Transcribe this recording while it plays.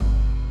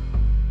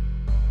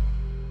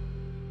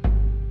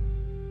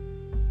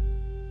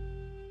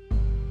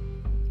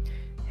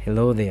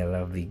Hello there,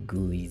 lovely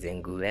ghoulies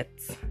and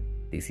ghoulettes.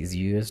 This is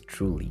yours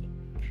truly,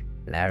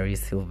 Larry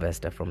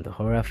Sylvester from the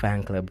Horror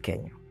Fan Club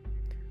Kenya.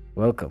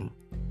 Welcome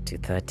to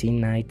 13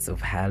 Nights of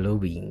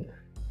Halloween.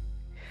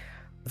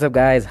 What's up,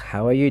 guys?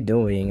 How are you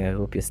doing? I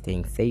hope you're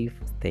staying safe,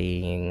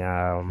 staying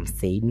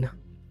sane.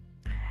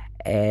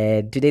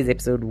 And today's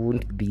episode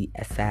won't be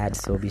a sad,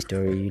 soapy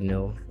story,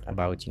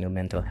 about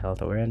mental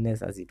health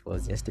awareness as it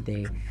was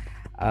yesterday.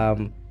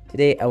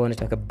 Today I want to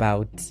talk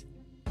about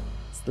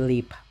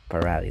sleep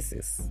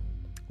paralysis.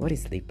 What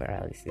is sleep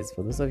paralysis?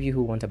 For those of you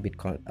who want a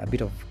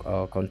bit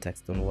of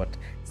context on what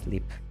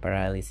sleep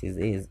paralysis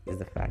is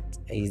the fact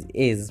is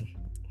it's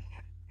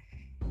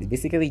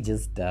basically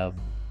just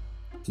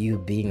you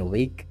being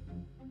awake,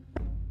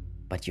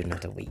 but you're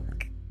not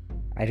awake.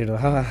 I don't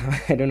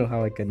know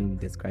how I can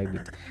describe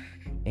it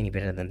any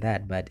better than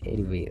that. But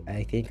anyway,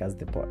 I think as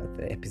the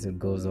episode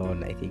goes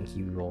on, I think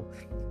you will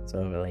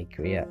sort of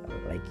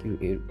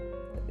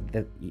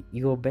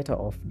you're better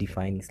off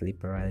defining sleep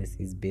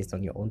paralysis based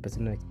on your own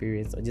personal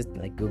experience, or just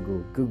like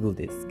google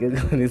this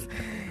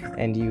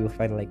and you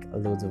find like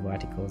loads of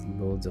articles,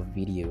 loads of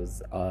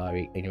videos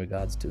in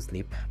regards to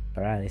sleep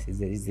paralysis.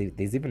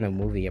 There's even a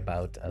movie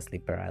about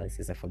sleep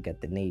paralysis. I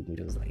forget the name.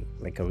 It was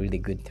like a really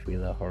good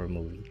thriller horror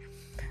movie.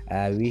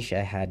 I wish I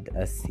had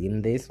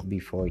seen this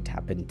before it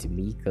happened to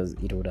me, because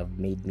it would have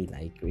made me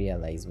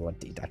realize what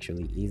it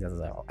actually is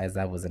as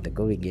I was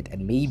undergoing it,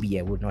 and maybe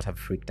I would not have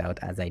freaked out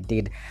as I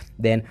did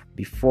then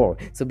before.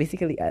 So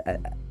basically,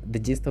 the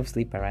gist of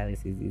sleep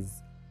paralysis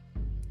is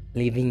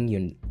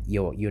living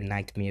your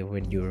nightmare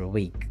when you're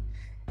awake.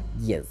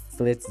 Yes,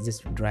 so let's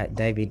just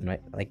dive in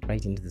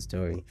right into the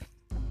story.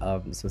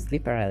 So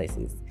sleep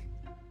paralysis.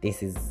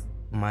 This is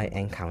my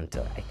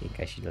encounter. I think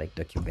I should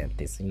document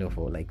this,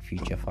 for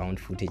future found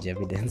footage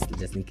evidence,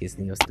 just in case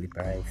sleep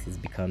paralysis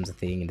becomes a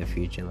thing in the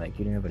future.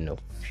 You never know.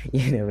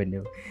 You never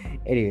know.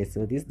 Anyway,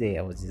 so this day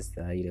I was just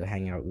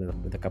hanging out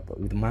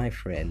with my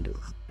friend,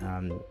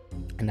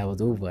 and I was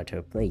over at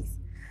her place.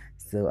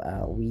 So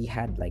we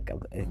had I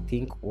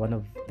think one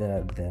of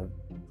the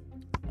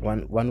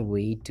one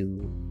way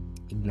to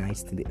ignite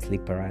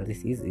sleep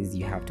paralysis is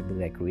you have to be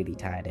really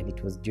tired. And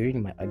it was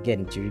during my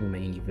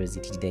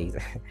university days.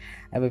 I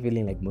have a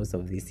feeling most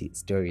of these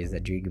stories are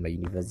during my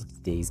university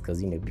days,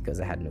 because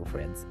I had no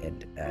friends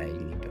and I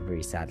lived a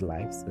very sad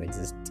life. So I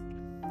just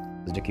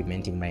was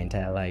documenting my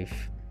entire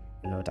life,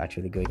 not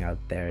actually going out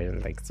there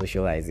and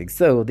socializing.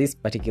 So this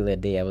particular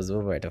day I was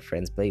over at a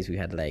friend's place. We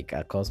had a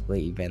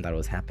cosplay event that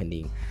was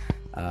happening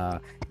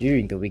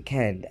during the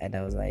weekend, and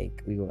I was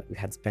we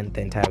had spent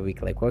the entire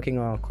week working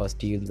on our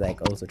costumes,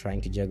 also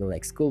trying to juggle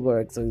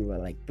schoolwork. So we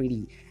were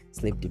pretty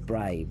sleep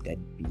deprived,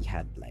 and we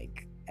had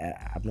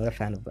I'm not a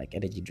fan of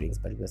energy drinks,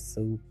 but we were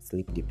so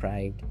sleep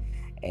deprived,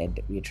 and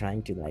we were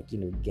trying to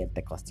get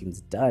the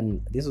costumes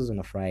done. This was on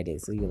a Friday,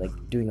 so you're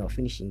doing our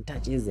finishing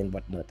touches and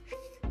whatnot.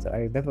 So I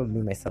remember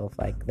me myself,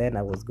 then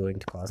I was going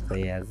to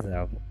cosplay as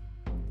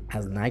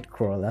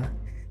Nightcrawler.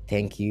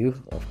 Thank you.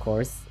 Of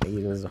course,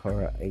 it was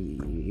horror.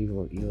 It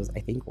was, I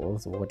think,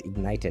 also what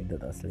ignited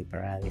the sleep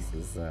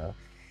paralysis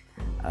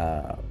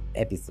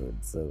episode.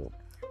 So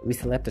we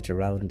slept at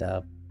around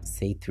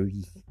say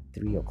 3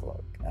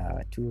 o'clock,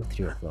 2 or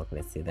 3 o'clock.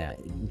 Let's say that,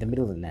 in the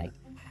middle of the night.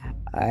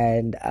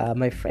 And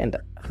my friend,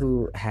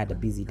 who had a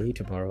busy day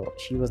tomorrow,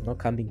 she was not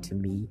coming to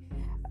me.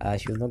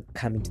 She was not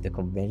coming to the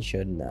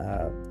convention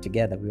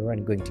together. We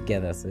weren't going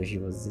together. So she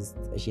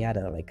had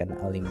an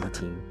early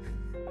meeting.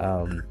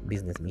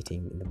 Business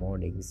meeting in the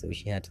morning, so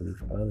she had to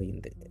leave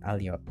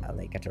earlier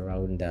at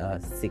around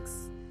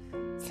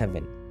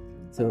 6-7.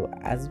 So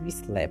as we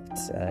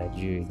slept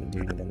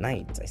during the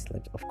night, I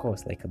slept, of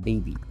course, like a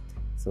baby.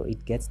 So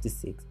it gets to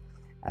 6.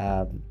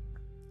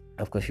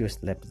 Of course, she was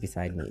slept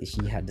beside me.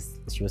 She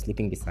was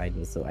sleeping beside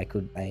me, so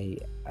when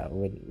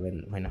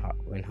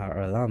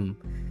her alarm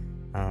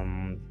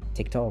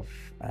ticked off,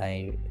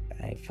 I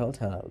felt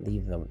her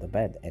leave the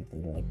bed and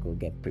go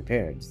get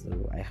prepared.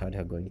 So I heard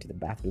her going to the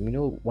bathroom.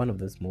 One of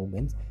those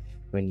moments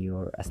when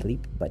you're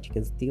asleep, but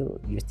you're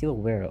still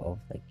aware of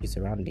your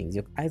surroundings.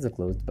 Your eyes are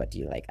closed, but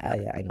you're I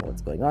know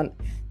what's going on.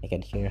 I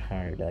can hear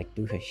her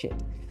do her shit.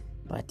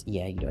 But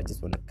yeah, I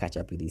just want to catch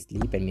up with this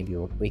sleep and maybe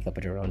wake up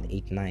at around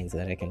 8-9, so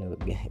that I can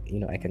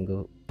I can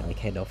go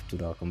head off to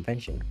the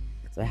convention.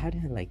 So I had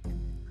her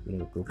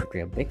go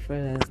prepare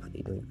breakfast,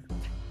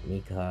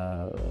 make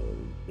her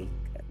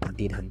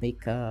did her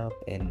makeup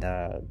and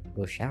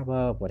go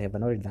shower, whatever.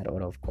 Not in that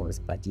order, of course,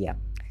 but yeah,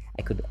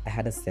 I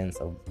had a sense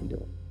of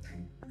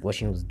what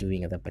she was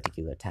doing at that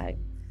particular time.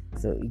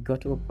 So it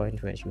got to a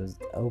point where she was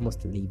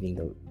almost leaving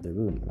the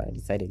room. I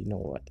decided,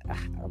 what, I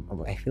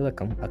feel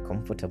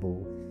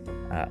uncomfortable.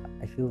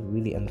 I feel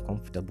really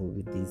uncomfortable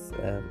with this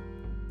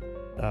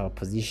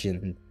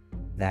position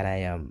that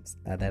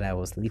I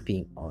was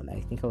sleeping on.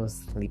 I think I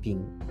was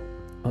sleeping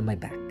on my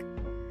back.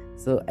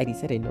 So I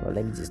decided,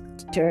 let me just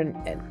turn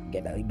and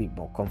get a little bit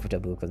more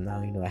comfortable, because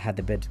now, I had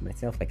the bed to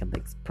myself. I can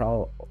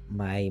sprawl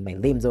my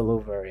limbs all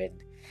over and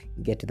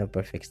get to the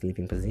perfect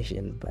sleeping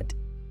position. But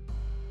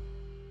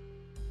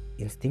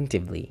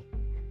instinctively,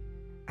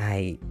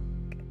 I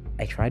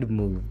I tried to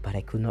move, but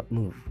I could not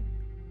move.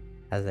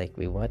 I was like,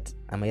 wait, what?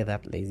 Am I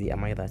that lazy?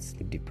 Am I that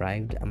sleep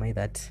deprived? Am I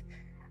that?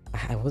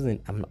 I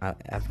wasn't.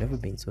 I've never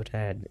been so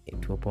tired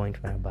to a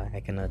point where I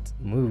cannot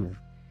move.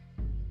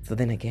 So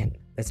then again,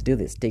 let's do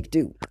this. Take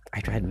two. I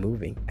tried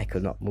moving. I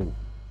could not move.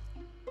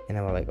 And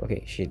I was like,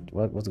 okay, shit,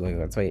 what's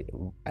going on? So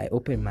I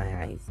opened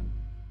my eyes,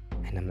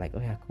 and I'm like, oh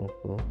yeah,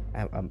 cool.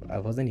 I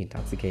wasn't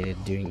intoxicated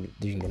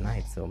during the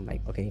night, so I'm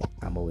like, okay,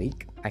 I'm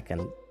awake. I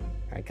can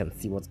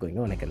see what's going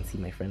on. I can see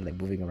my friend like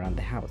moving around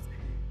the house.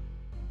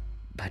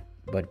 But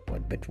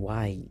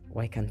why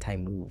can't I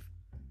move?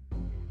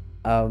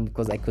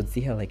 Because I could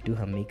see her like do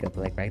her makeup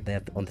like right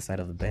there on the side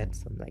of the bed.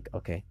 So I'm like,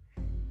 okay,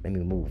 let me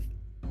move.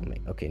 I'm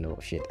like, okay, no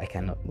shit, I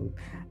cannot move.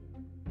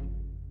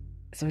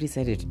 So I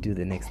decided to do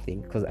the next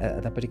thing, because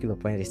at that particular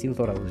point I still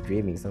thought I was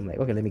dreaming. So I'm like,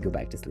 okay, let me go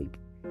back to sleep.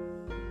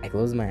 I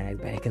close my eyes,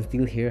 but I can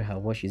still hear her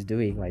what she's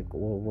doing, like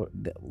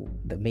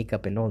the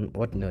makeup and all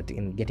whatnot,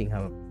 and getting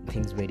her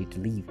things ready to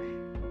leave.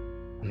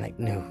 I'm like,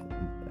 no,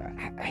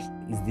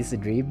 is this a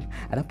dream?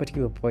 At that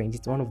particular point,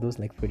 it's one of those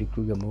like Freddy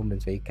Krueger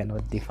moments where you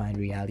cannot define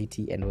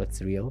reality and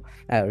what's real,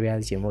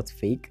 reality and what's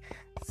fake.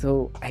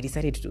 So I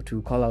decided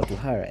to call out to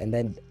her, and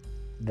then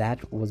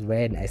that was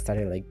when I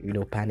started like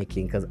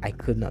panicking, because I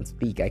could not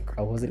speak. I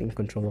wasn't in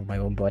control of my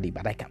own body,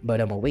 but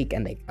I'm awake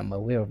and I'm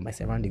aware of my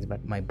surroundings,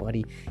 but my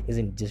body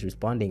isn't just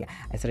responding.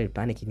 I started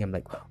panicking. I'm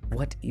like,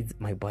 what is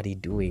my body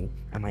doing?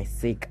 Am I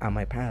sick? Am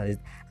I paralyzed?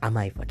 Am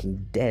I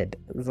fucking dead?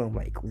 So I'm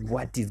like,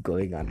 what is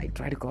going on? I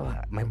try to call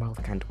her, my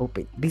mouth can't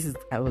open.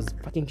 I was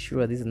fucking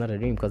sure this is not a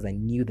dream, because I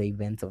knew the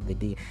events of the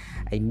day.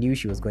 I knew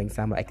she was going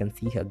somewhere. I can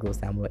see her go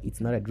somewhere. It's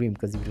not a dream,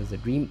 because if it was a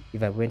dream,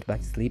 if I went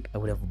back to sleep, I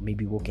would have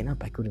maybe woken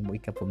up. I couldn't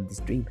wake up from this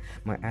dream.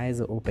 My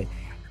eyes are open,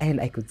 and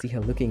I could see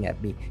her looking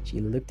at me.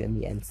 She looked at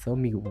me and saw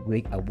me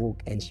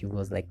awoke, and she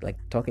was like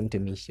talking to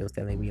me. She was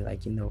telling me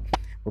like,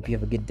 hope you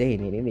have a good day.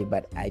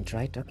 But I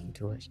tried talking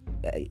to her.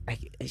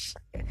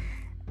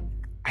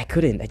 I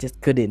couldn't. I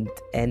just couldn't.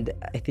 And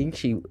I think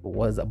she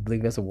was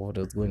oblivious of what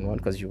was going on,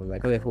 because she was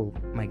like, okay, cool,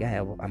 my guy,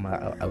 I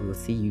will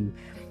see you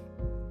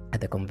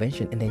at the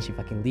convention. And then she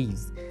fucking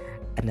leaves.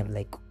 And I'm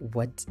like,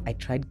 what? I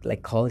tried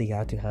like calling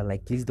out to her,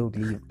 like, please don't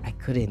leave. I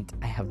couldn't.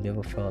 I have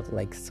never felt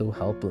like so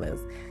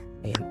helpless.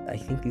 And I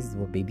think this is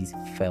what babies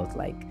felt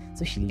like.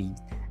 So she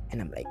leaves.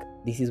 And I'm like,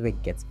 this is where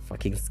it gets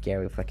fucking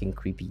scary, fucking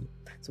creepy.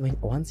 So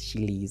once she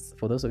leaves,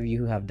 for those of you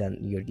who have done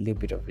your little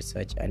bit of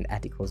research and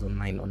articles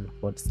online on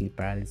what sleep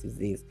paralysis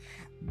is,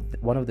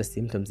 one of the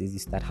symptoms is you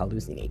start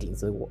hallucinating.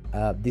 So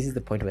this is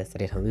the point where I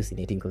started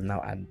hallucinating, because now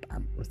I'm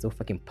so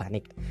fucking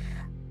panicked.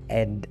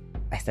 And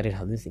I started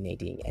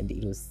hallucinating, and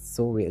it was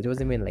so real. It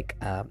wasn't even like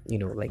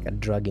like a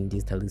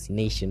drug-induced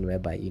hallucination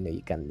whereby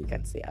you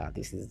can say,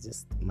 this is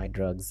just my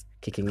drugs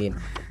kicking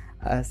in.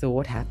 So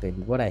what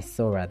happened? What I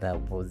saw rather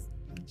was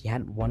he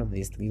had one of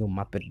these little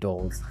Muppet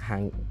dolls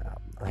hung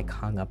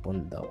up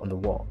on the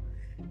wall.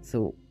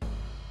 So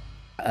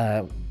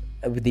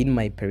within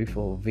my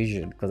peripheral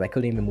vision, because I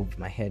couldn't even move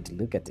my head to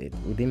look at it,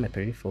 within my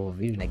peripheral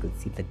vision I could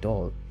see the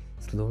doll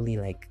slowly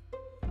like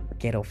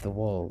get off the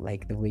wall,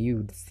 like the way you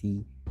would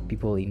see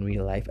people in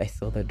real life. I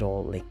saw the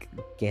doll like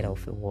get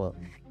off the wall,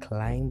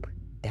 climb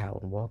down,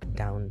 walk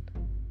down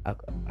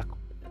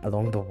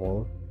along the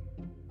wall,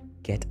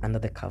 get under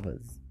the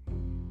covers,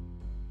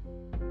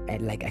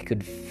 and like I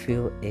could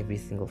feel every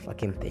single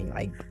fucking thing.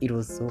 Like it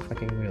was so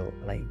fucking real.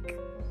 Like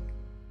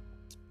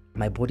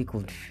my body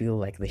could feel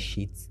like the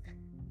sheets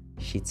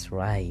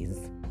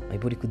rise. My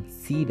body could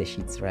see the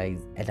sheets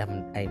rise,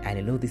 and I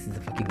know this is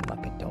a fucking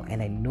Muppet doll,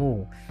 and I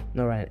know,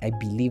 I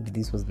believed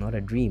this was not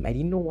a dream. I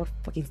didn't know what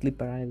fucking sleep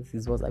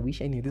paralysis was. I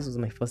wish I knew. This was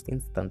my first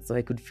instance, so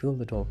I could feel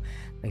the doll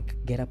like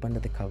get up under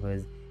the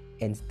covers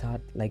and start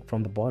like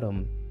from the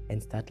bottom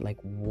and start like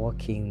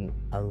walking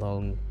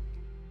along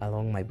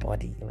my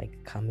body,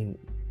 like coming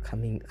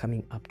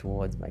up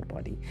towards my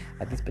body.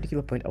 At this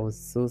particular point, I was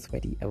so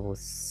sweaty. I was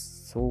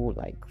so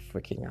like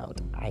freaking out.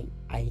 I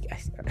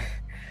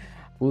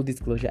full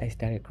disclosure, I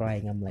started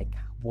crying. I'm like,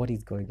 what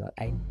is going on?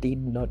 I did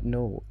not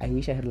know. I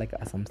wish I had like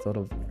some sort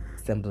of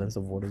semblance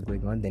of what was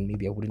going on, then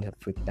maybe I wouldn't have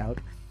freaked out.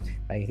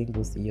 But I think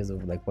those years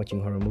of like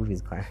watching horror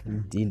movies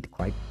didn't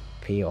quite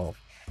pay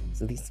off.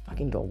 So this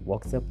fucking doll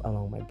walks up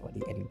along my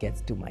body and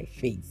gets to my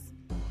face,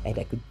 and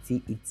I could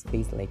see its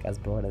face like as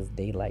broad as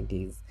daylight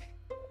is.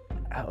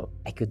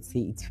 I could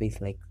see its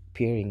face like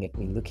peering at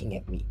me, looking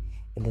at me.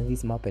 And then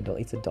this Muppet doll,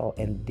 it's a doll,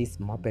 and this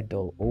Muppet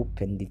doll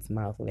opened its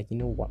mouth, like,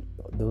 what,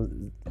 those,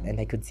 and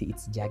I could see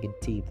its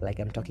jagged teeth, like,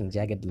 I'm talking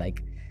jagged,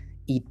 like,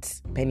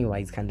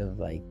 Pennywise kind of,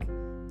 like,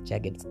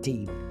 jagged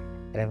teeth.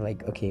 And I'm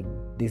like, okay,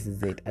 this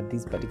is it. At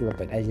this particular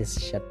point, I just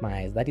shut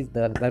my eyes. That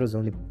was the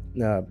only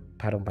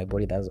part of my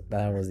body that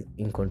I was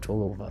in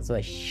control over. So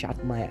I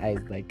shut my eyes,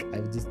 like,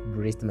 I just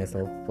braced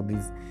myself for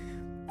this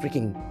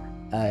freaking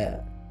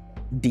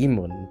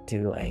demon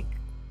to, like,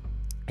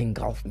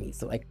 engulf me.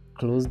 So I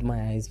closed my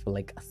eyes for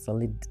like a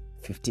solid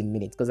 15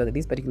 minutes, because at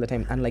this particular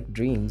time, unlike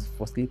dreams,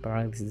 for sleep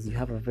paralysis you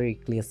have a very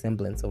clear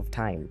semblance of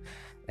time.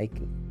 like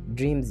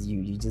dreams,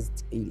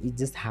 it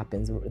just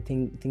happens, or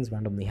things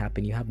randomly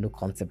happen. You have no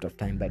concept of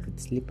time. But with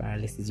sleep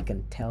paralysis, you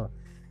can tell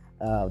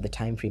the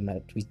time frame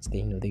at which the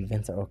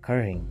events are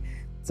occurring.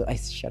 So I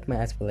shut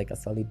my eyes for like a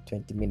solid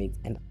 20 minutes,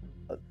 and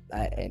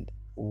I,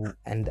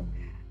 and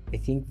I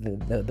think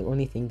the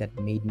only thing that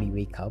made me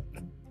wake up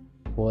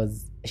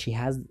was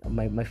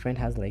my friend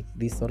has like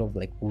this sort of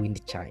like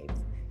wind chimes.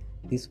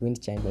 This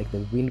wind chime, like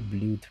the wind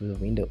blew through the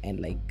window and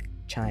like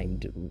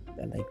chimed,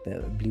 like the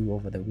blew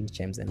over the wind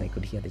chimes, and I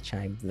could hear the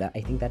chimes. That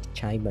I think that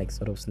chime like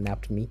sort of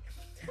snapped me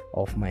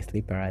off my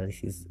sleep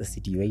paralysis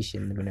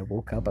situation. And when I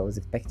woke up, I was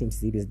expecting to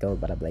see this doll,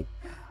 but I'm like,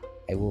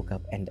 I woke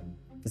up and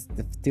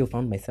still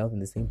found myself in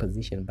the same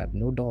position, but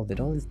no doll. The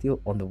doll is still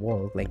on the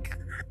wall, like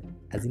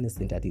as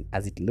innocent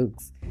as it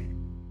looks.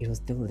 It was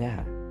still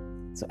there.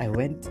 So I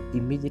went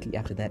immediately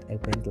after that. I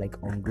went like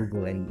on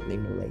Google and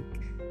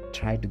like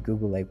tried to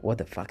Google like what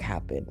the fuck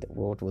happened,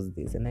 what was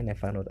this, and then I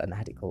found out an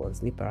article on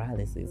sleep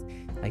paralysis.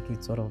 Like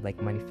it sort of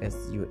like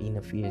manifests your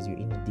inner fears, your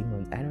inner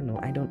demons. I don't know.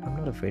 I'm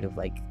not afraid of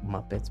like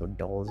Muppets or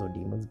dolls or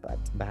demons, but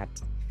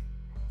that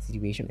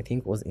situation I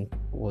think was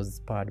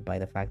spurred by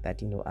the fact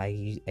that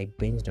I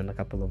binged on a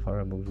couple of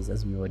horror movies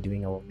as we were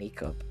doing our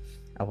makeup,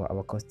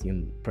 our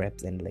costume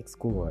preps and like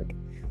schoolwork.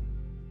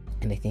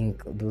 And I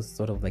think those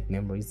sort of like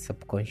memories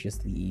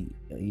subconsciously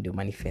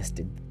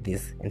manifested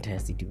this entire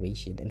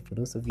situation. And for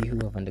those of you who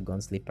have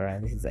undergone sleep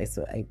paralysis, I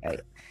sort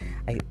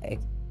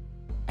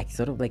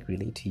of like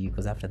relate to you,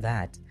 because after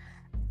that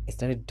I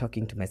started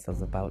talking to my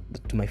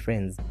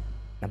friends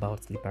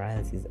about sleep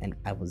paralysis, and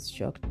I was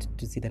shocked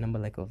to see the number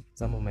like of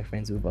some of my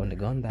friends who've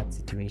undergone that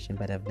situation,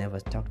 but I've never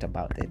talked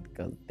about it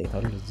because they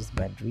thought it was just a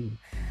bad dream.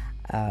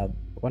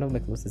 One of my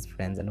closest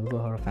friends, an Over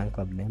Horror fan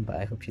club member,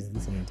 I hope she's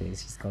listening to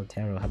this. She's called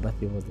Taro. Her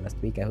birthday was last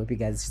week. I hope you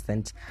guys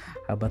sent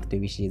her birthday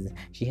wishes.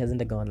 She has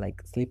undergone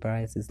like sleep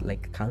paralysis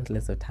like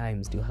countless of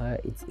times. To her,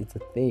 it's a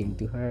thing.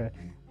 To her,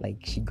 like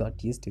she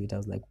got used to it. I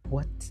was like,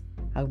 what?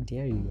 How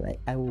dare you? Like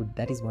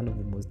that is one of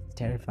the most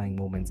terrifying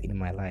moments in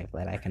my life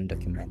that I can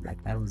document.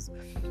 Like that was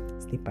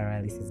sleep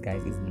paralysis,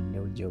 guys, is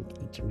no joke.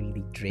 It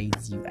really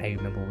drains you. I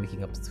remember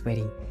waking up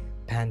sweaty,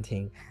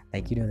 panting,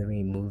 like the way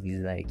in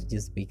movies, like you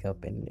just wake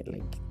up and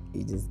like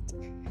you just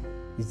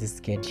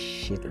scared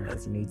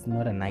shitless. It's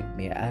not a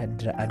nightmare.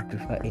 I'd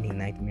prefer any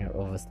nightmare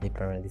over sleep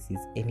paralysis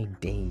any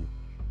day.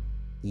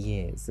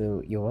 Yeah,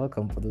 so you're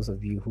welcome for those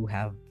of you who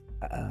have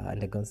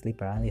undergone sleep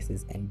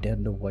paralysis and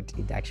don't know what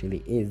it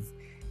actually is.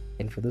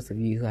 And for those of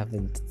you who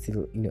haven't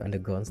still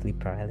undergone sleep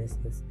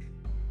paralysis,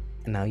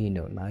 now you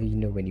know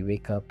when you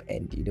wake up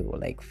and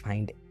like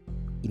find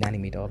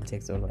inanimate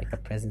objects or like a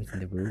presence in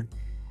the room,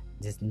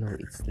 just know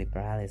it's sleep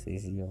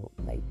paralysis.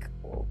 Like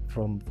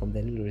from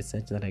the little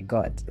research that I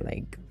got,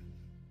 like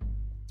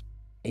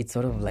it's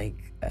sort of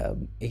like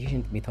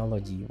ancient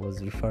mythology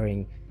was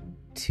referring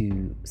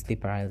to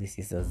sleep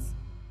paralysis as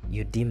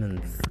your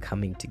demons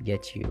coming to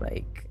get you.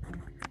 Like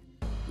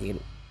it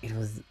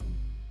was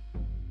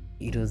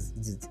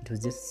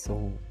just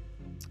so,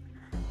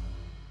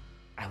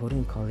 I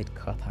wouldn't call it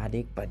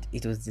cathartic, but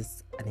it was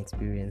just an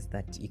experience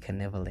that you can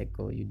never let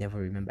go. You never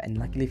remember. And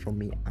luckily for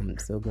me, I'm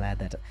so glad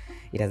that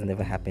it has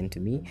never happened to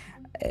me.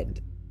 And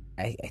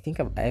I think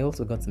I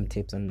also got some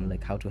tips on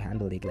like how to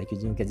handle it. Like you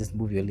can just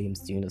move your limbs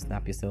to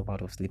snap yourself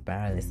out of sleep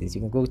paralysis.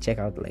 You can go check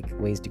out like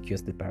ways to cure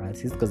sleep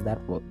paralysis, because that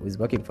was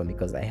working for me,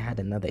 because I had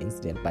another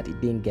incident, but it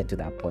didn't get to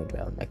that point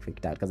where I'm like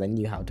freaked out, because I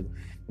knew how to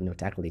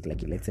tackle it.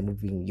 Like let's say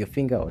moving your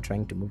finger or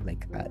trying to move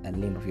like a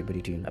limb of your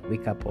body to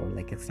wake up, or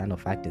like external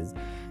factors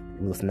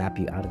will snap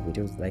you out of it.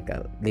 It was like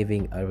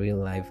living a real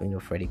life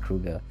Freddy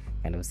Krueger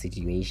kind of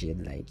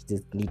situation. Like you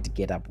just need to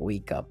get up,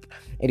 wake up.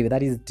 Anyway,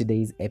 that is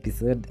today's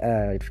episode.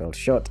 It felt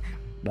short,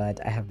 but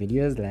I have been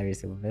yours, Larry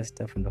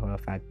Sylvester from the Horror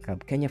Fan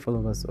Club Kenya.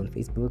 Follow us on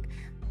Facebook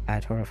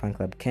at Horror Fan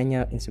Club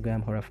Kenya,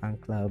 Instagram Horror Fan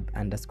Club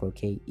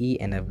 _KE,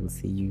 and I will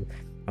see you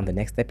on the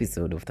next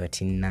episode of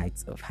 13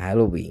 Nights of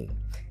Halloween.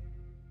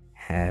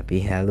 Happy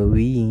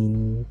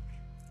Halloween.